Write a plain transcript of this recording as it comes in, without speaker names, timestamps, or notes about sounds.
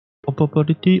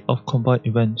Probability of combined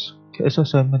events.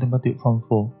 KSSM Mathematics Form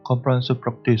 4, Comprehensive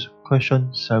Practice, Question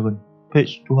 7,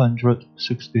 page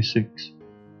 266.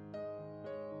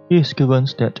 It is given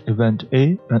that event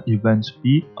A and event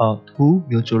B are two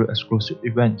mutually exclusive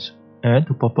events, and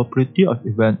the probability of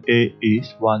event A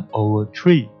is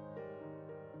 1/3.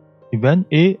 Event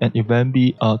A and event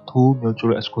B are two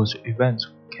mutually exclusive events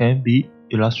can be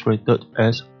illustrated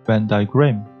as Venn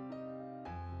diagram.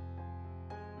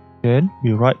 Then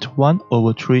we write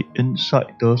 1/3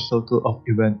 inside the circle of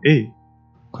event A.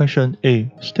 Question A.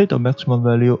 State the maximum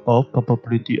value of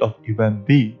probability of event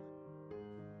B.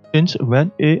 Since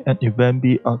event A and event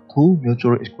B are two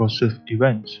mutually exclusive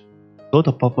events, so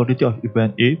the probability of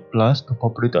event A plus the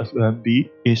probability of event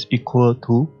B is equal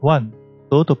to 1.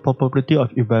 So the probability of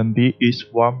event B is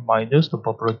 1 minus the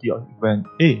probability of event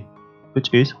A, which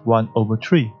is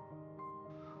 1/3.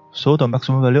 So the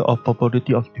maximum value of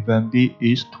probability of event B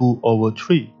is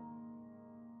 2/3.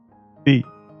 B.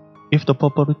 If the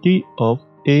probability of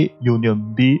A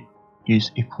union B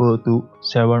is equal to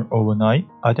 7/9,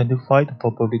 identify the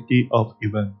probability of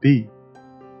event B.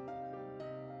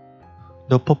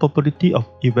 The probability of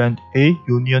event A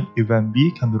union event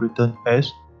B can be written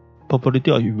as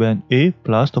probability of event A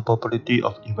plus the probability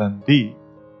of event B.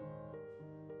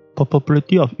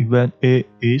 Probability of event A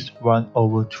is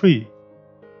 1/3.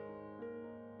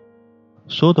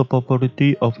 So the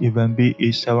probability of event B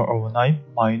is 7/9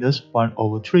 minus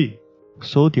 1/3.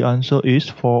 So the answer is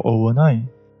 4/9.